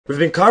We've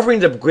been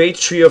covering the great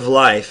tree of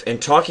life and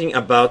talking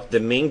about the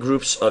main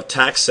groups of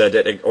taxa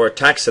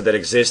that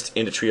exist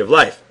in the tree of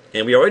life.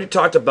 And we already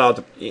talked about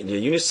the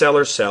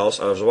unicellular cells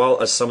as well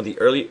as some of the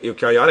early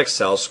eukaryotic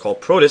cells called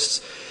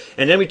protists.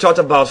 And then we talked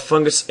about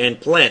fungus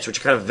and plants, which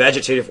are kind of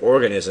vegetative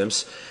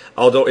organisms.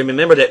 Although,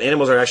 remember that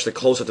animals are actually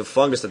closer to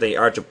fungus than they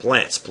are to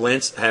plants.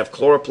 Plants have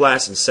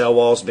chloroplasts and cell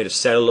walls made of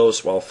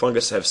cellulose, while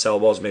fungus have cell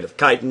walls made of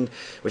chitin,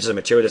 which is a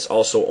material that's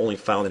also only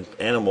found in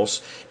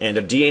animals. And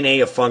the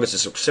DNA of fungus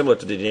is similar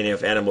to the DNA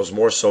of animals,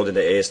 more so than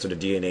it is to the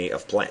DNA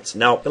of plants.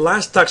 Now, the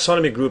last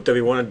taxonomy group that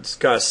we want to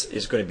discuss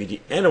is going to be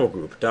the animal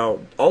group. Now,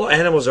 all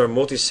animals are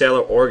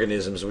multicellular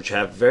organisms which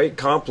have very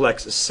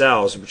complex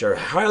cells, which are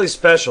highly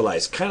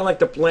specialized, kind of like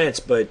the plants,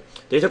 but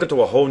they took it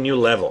to a whole new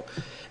level.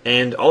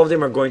 And all of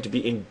them are going to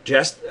be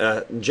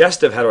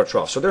ingestive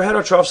heterotrophs. So they're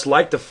heterotrophs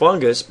like the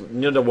fungus.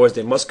 In other words,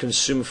 they must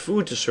consume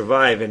food to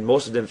survive, and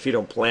most of them feed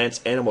on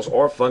plants, animals,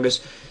 or fungus,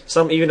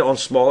 some even on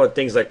smaller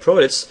things like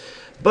protists.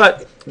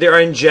 But they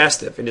are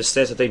ingestive in the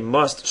sense that they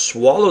must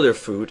swallow their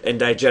food and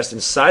digest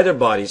inside their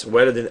bodies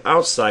rather than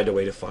outside the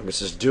way the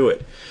funguses do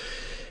it.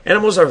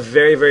 Animals are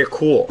very, very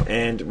cool,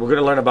 and we're going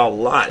to learn a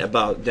lot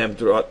about them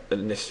throughout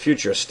in the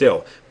future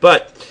still.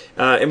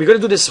 And we're going to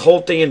do this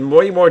whole thing in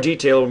way more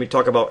detail when we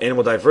talk about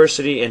animal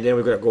diversity, and then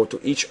we're going to go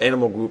to each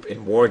animal group in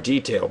more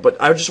detail. But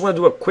I just want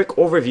to do a quick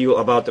overview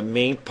about the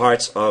main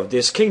parts of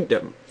this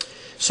kingdom.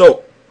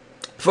 So,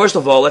 first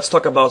of all, let's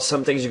talk about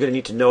some things you're going to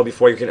need to know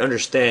before you can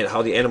understand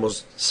how the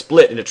animals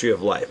split in the tree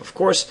of life. Of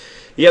course,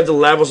 you have the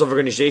levels of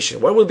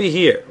organization. What will be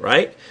here,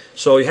 right?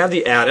 So you have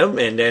the atom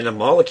and then a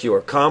molecule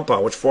or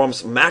compound which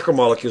forms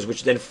macromolecules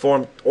which then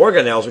form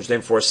organelles which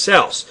then form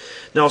cells.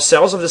 Now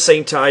cells of the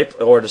same type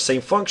or the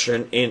same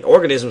function in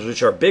organisms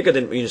which are bigger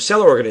than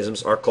unicellular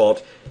organisms are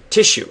called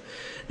tissue.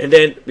 And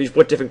then we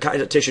put different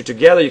kinds of tissue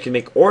together, you can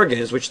make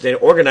organs which then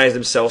organize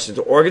themselves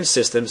into organ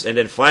systems and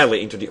then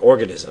finally into the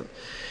organism.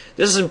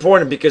 This is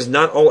important because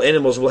not all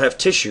animals will have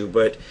tissue,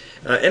 but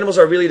animals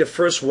are really the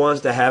first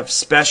ones that have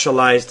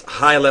specialized,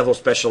 high-level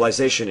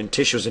specialization in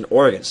tissues and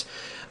organs.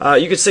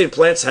 You could say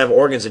plants have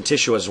organs and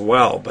tissue as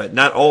well, but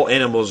not all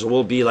animals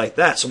will be like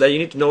that. So that you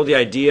need to know the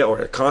idea or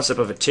the concept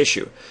of a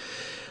tissue.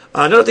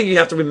 Another thing you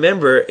have to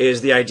remember is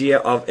the idea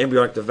of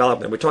embryonic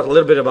development. We talked a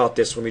little bit about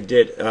this when we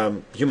did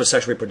human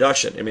sexual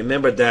reproduction. And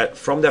remember that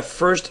from that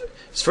first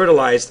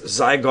fertilized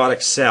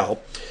zygotic cell,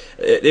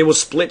 they will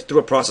split through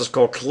a process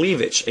called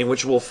cleavage, in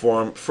which will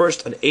form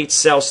first an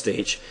 8-cell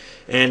stage.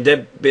 And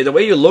the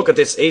way you look at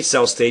this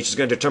 8-cell stage is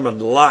going to determine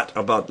a lot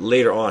about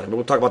later on. And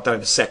we'll talk about that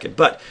in a second.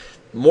 But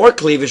more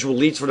cleavage will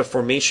lead to the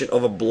formation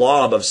of a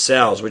blob of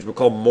cells, which we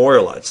call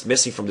morula. It's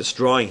missing from this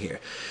drawing here.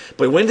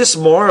 But when this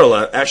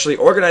morula actually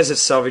organizes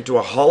itself into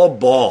a hollow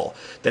ball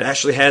that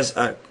actually has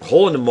a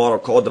hole in the model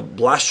called the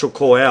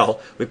blastocoel,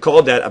 we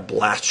call that a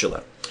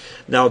blastula.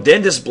 Now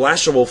then this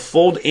blastula will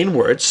fold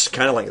inwards,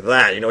 kind of like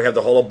that. You know, we have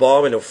the hollow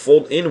ball and it'll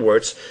fold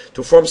inwards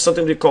to form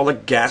something we call a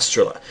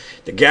gastrula.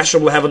 The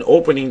gastrula will have an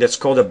opening that's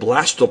called a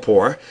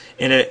blastopore,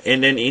 and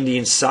then in the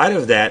inside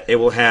of that it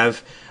will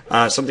have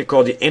something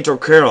called the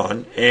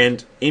enterocheiron,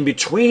 and in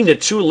between the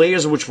two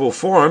layers which will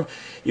form,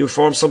 you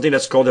form something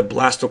that's called a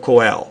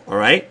blastocoel,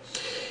 alright?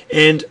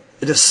 And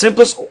the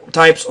simplest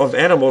types of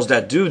animals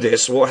that do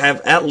this will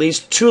have at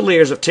least 2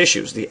 layers of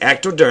tissues, the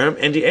ectoderm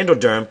and the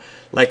endoderm,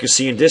 like you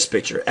see in this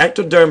picture.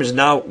 Ectoderm is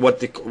now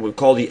what we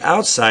call the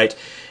outside,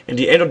 and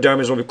the endoderm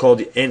is what we call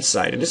the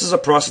inside. And this is a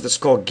process that's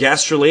called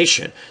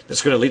gastrulation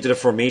that's going to lead to the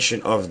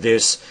formation of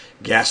this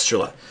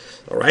gastrula.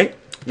 Alright?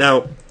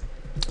 Now,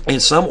 in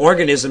some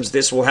organisms,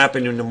 this will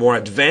happen in a more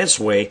advanced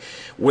way,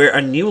 where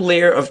a new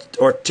layer of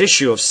or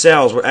tissue of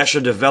cells will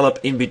actually develop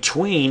in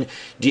between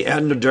the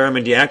endoderm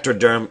and the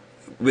ectoderm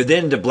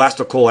within the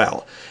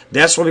blastocoel.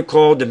 That's what we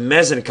call the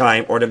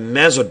mesenchyme or the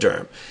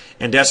mesoderm,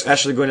 and that's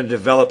actually going to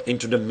develop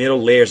into the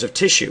middle layers of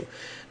tissue.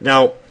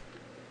 Now,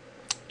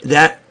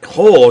 that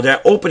hole,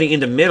 that opening in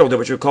the middle, that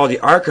which we call the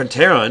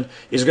archenteron,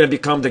 is going to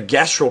become the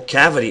gastral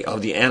cavity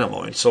of the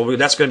animal, and so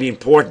that's going to be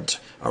important.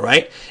 All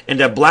right, and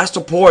that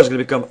blastopore is going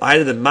to become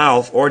either the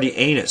mouth or the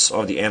anus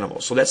of the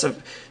animal. So that's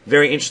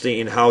very interesting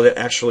in how that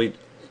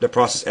the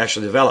process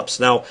actually develops.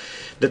 Now,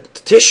 the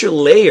tissue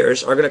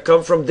layers are going to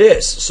come from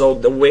this. So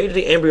the way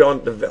the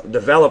embryonic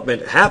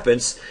development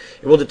happens,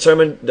 it will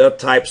determine the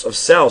types of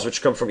cells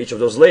which come from each of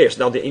those layers.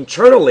 Now, the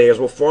internal layers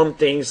will form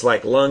things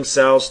like lung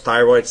cells,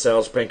 thyroid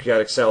cells,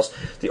 pancreatic cells,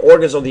 the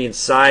organs on the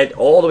inside,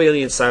 all the way on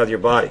the inside of your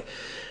body.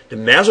 The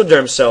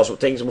mesoderm cells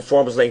will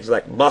form things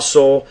like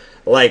muscle,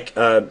 like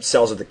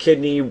cells of the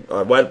kidney,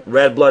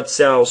 red blood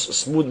cells,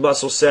 smooth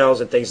muscle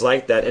cells, and things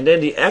like that. And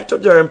then the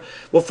ectoderm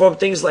will form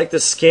things like the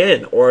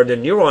skin or the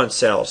neuron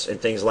cells and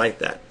things like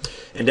that.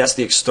 And that's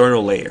the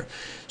external layer.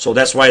 So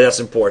that's why that's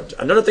important.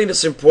 Another thing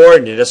that's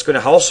important, and that's going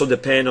to also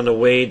depend on the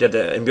way that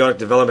the embryonic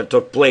development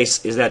took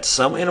place, is that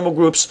some animal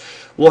groups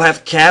will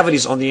have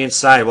cavities on the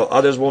inside, while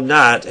others will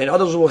not, and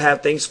others will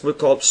have things we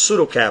call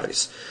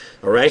pseudocavities.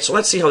 All right, so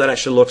let's see how that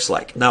actually looks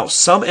like. Now,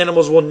 some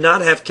animals will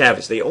not have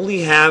cavities. They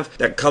only have,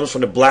 that comes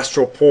from the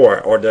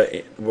blastropore, or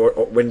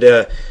when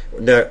the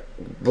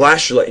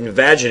blastula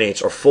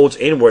invaginates or folds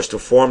inwards to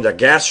form the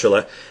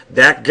gastrula.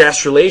 That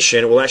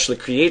gastrulation will actually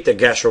create the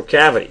gastral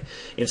cavity.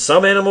 In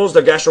some animals,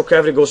 the gastral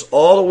cavity goes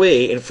all the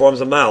way and forms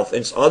a mouth.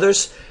 In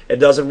others, it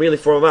doesn't really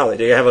form a mouth.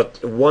 They have a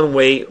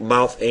one-way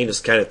mouth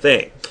anus kind of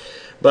thing.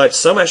 But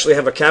some actually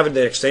have a cavity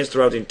that extends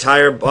throughout the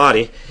entire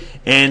body.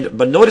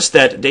 But notice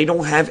that they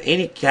don't have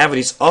any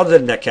cavities other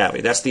than that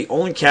cavity. That's the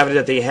only cavity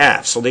that they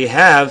have. So they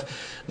have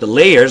the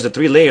layers, the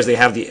three layers. They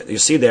have you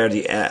see there,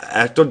 the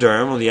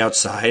ectoderm on the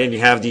outside, and you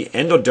have the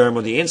endoderm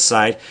on the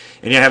inside,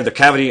 and you have the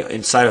cavity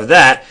inside of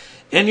that,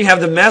 and you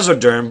have the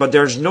mesoderm, but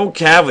there's no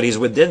cavities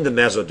within the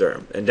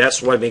mesoderm, and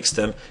that's what makes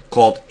them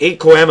called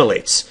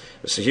acoamylates.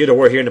 So here the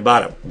word here in the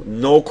bottom,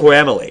 no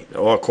coamylate,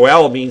 or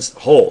coal means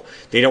hole.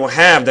 They don't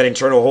have that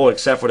internal hole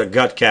except for the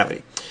gut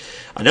cavity.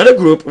 Another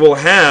group will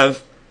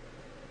have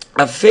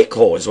a fake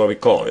hole, is what we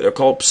call it. They're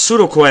called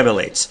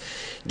pseudocoagulates.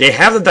 They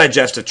have the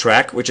digestive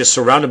tract, which is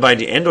surrounded by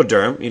the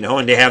endoderm,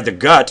 and they have the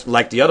gut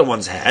like the other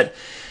ones had.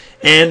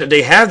 And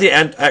they have the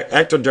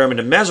ectoderm and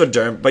the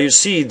mesoderm, but you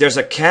see there's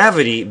a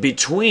cavity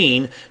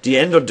between the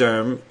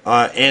endoderm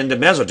and the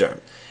mesoderm.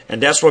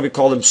 And that's why we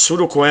call them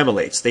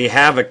pseudocoagulates. They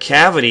have a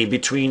cavity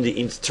between the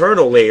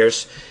internal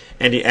layers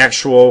and the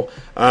actual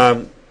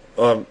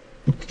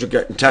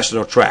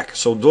intestinal tract.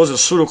 So those are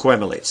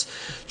pseudocoagulates.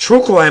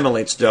 True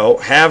coagulates, though,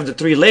 have the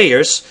three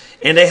layers,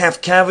 and they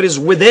have cavities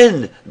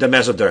within the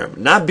mesoderm,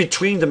 not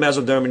between the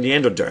mesoderm and the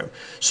endoderm.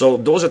 So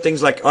those are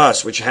things like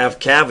us, which have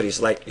cavities,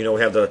 like, we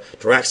have the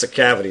thoracic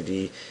cavity,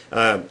 the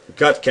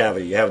gut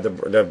cavity, you have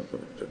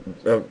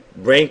the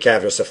brain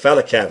cavity or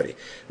cephalic cavity.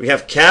 We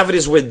have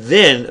cavities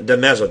within the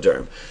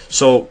mesoderm.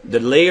 So the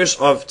layers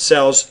of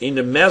cells in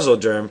the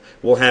mesoderm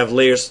will have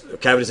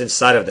cavities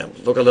inside of them.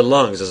 Look at the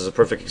lungs. This is a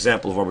perfect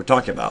example of what we're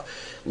talking about.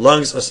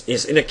 Lungs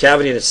is in a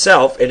cavity in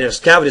itself, and there's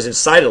cavities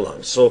inside the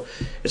lungs. So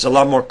it's a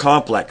lot more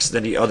complex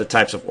than the other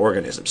types of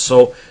organisms.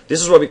 So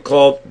this is what we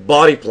call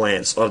body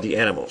plans of the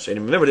animals. And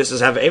remember, this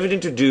has everything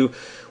to do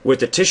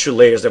with the tissue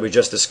layers that we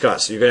just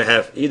discussed. So you're going to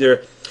have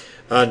either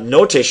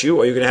no tissue,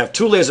 or you're going to have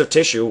two layers of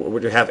tissue,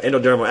 where you have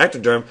endoderm or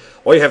ectoderm,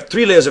 or you have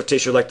three layers of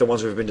tissue like the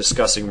ones we've been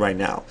discussing right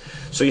now.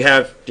 So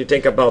you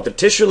think about the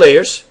tissue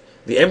layers,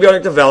 the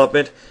embryonic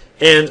development,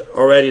 and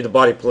already the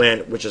body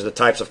plan, which is the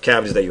types of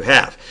cavities that you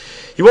have.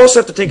 You also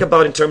have to think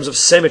about in terms of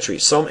symmetry.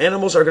 Some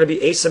animals are going to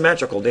be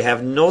asymmetrical. They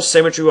have no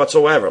symmetry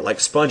whatsoever, like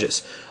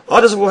sponges.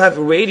 Others will have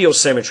radial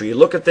symmetry. You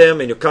look at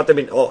them and you cut them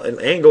in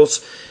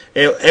angles,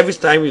 and every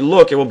time you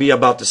look, it will be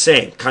about the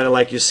same, kind of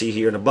like you see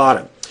here in the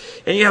bottom.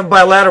 And you have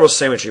bilateral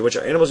symmetry, which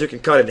are animals you can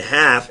cut in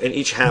half, and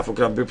each half will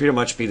pretty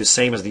much be the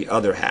same as the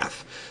other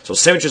half. So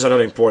symmetry is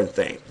another important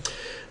thing.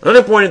 Another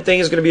important thing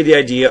is going to be the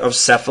idea of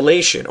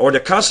cephalation, or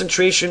the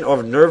concentration of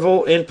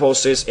nerval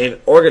impulses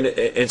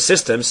and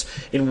systems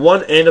in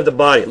one end of the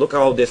body. Look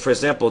how, for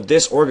example,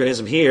 this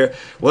organism here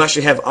will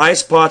actually have eye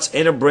spots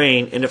and a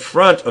brain in the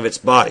front of its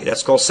body.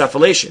 That's called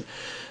cephalation.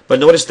 But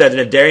notice that the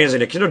cnidarians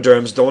and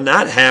echinoderms do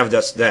not have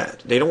that.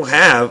 They don't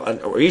have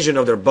a region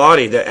of their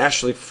body that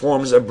actually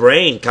forms a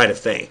brain kind of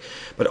thing.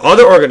 But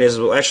other organisms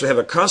will actually have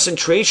a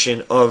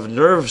concentration of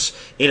nerves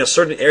in a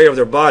certain area of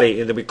their body,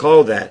 and we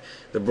call that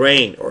the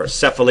brain, or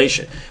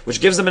cephalation,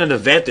 which gives them an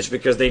advantage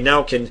because they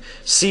now can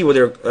see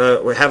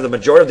have the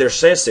majority of their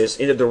senses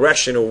in the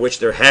direction in which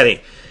they're heading.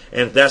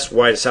 And that's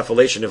why the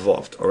cephalation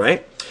evolved, all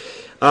right?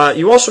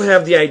 You also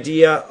have the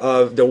idea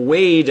of the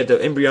way that the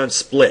embryon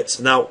splits.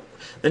 Now,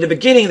 in the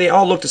beginning, they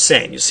all look the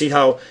same. You see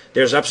how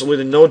there's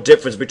absolutely no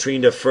difference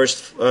between the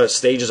first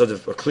stages of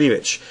the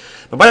cleavage.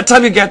 But by the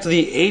time you get to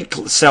the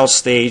 8-cell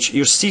stage,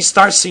 you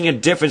start seeing a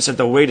difference in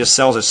the way the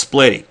cells are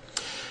splitting.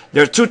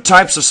 There are two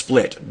types of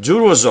split.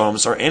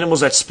 Durosomes are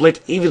animals that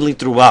split evenly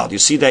throughout. You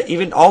see that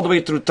even all the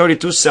way through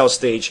 32-cell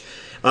stage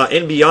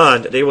and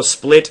beyond, they will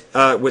split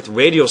with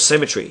radial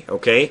symmetry.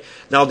 Okay.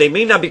 Now they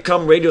may not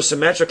become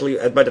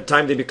radiosymmetrically by the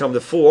time they become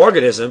the full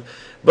organism,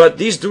 but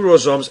these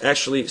durosomes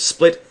actually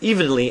split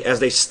evenly as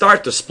they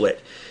start to split,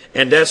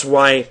 and that's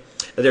why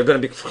they're going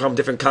to become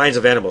different kinds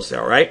of animals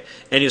there. All right.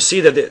 And you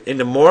see that in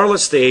the molar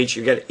stage,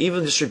 you get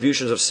even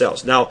distributions of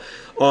cells. Now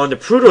on the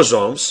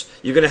protozomes,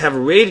 you're going to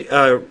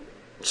have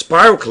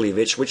spiral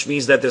cleavage, which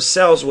means that the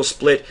cells will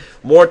split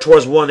more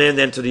towards one end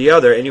than to the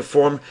other, and you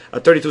form a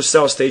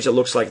 32-cell stage that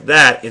looks like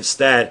that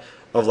instead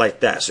of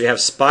like that. So you have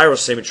spiral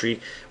symmetry,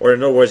 or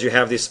in other words, you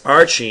have this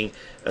arching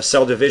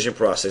cell division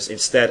process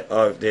instead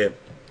of the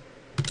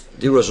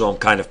durosome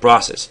kind of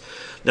process.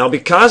 Now,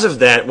 because of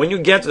that, when you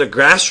get to the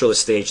gastrula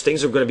stage,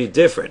 things are going to be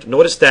different.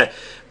 Notice that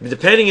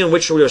depending on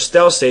which your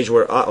cell stage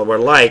were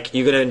like,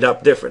 you're going to end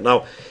up different.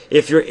 Now,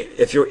 if your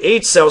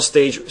 8-cell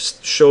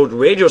stage showed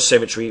radial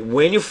symmetry,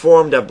 when you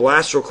form that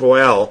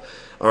blastocoel,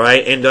 all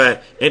right, and the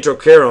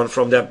enterocheron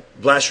from that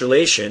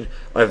blastulation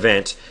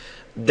event,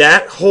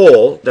 that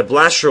hole, the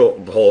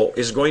blastral hole,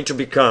 is going to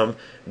become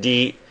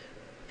the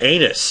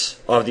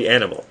anus of the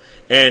animal,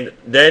 and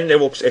then it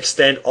will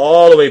extend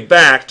all the way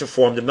back to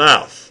form the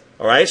mouth.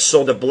 All right,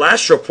 so the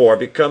blastropore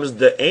becomes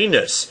the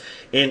anus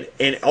in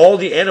all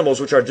the animals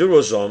which are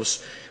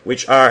durosomes,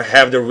 which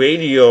have the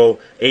radio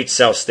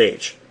 8-cell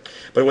stage.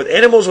 But with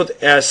animals with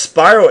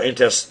spiral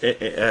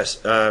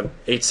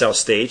 8-cell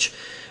stage,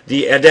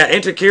 that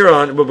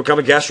enterocheiron will become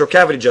a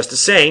gastrocavity just the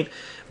same.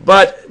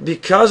 But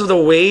because of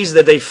the ways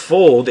that they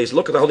fold,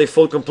 look at how they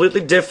fold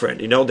completely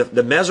different. You know,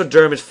 the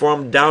mesoderm is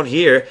formed down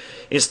here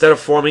instead of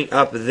forming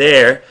up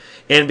there.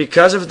 And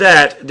because of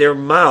that, their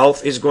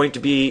mouth is going to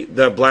be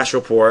the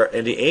blastropore,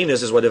 and the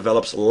anus is what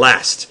develops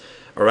last.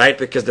 All right,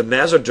 because the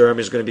mesoderm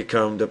is going to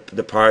become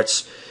the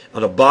parts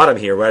on the bottom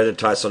here rather than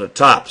parts on the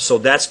top. So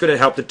that's going to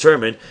help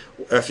determine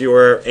if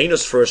you're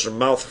anus first or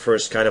mouth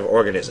first kind of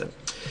organism.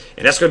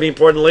 And that's going to be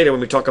important later when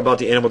we talk about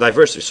the animal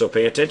diversity. So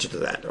pay attention to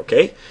that,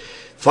 okay?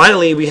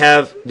 Finally, we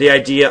have the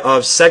idea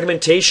of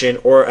segmentation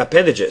or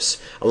appendages.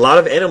 A lot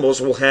of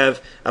animals will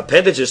have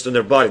appendages in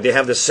their body. They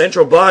have the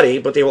central body,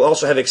 but they will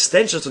also have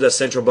extensions to that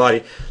central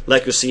body,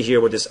 like you see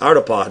here with these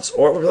arthropods,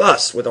 or with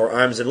us, with our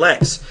arms and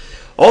legs.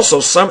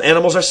 Also, some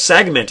animals are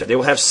segmented. They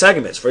will have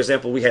segments. For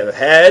example, we have a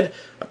head,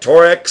 a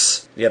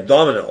thorax, the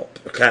abdominal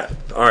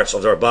parts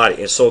of our body.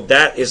 And so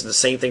that is the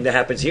same thing that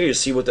happens here. You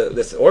see with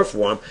the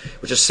orthworm,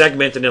 which is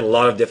segmented in a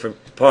lot of different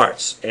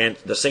parts. And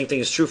the same thing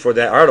is true for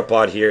that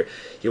arthropod here.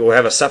 You will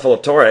have a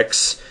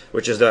cephalothorax,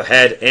 which is the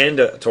head and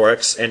the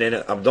thorax, and then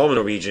an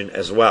abdominal region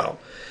as well.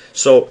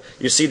 So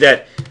you see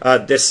that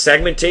this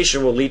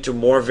segmentation will lead to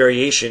more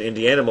variation in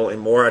the animal and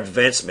more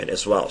advancement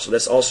as well. So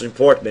that's also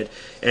important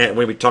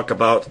when we talk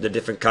about the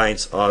different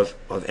kinds of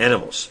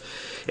animals.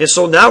 And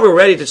so now we're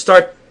ready to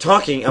start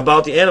talking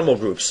about the animal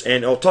groups.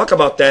 And I'll talk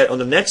about that on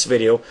the next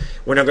video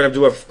when I'm going to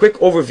do a quick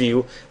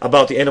overview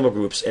about the animal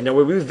groups. And then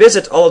we'll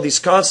revisit all of these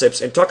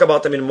concepts and talk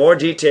about them in more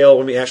detail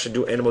when we actually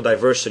do animal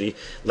diversity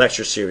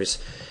lecture series.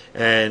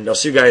 And I'll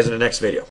see you guys in the next video.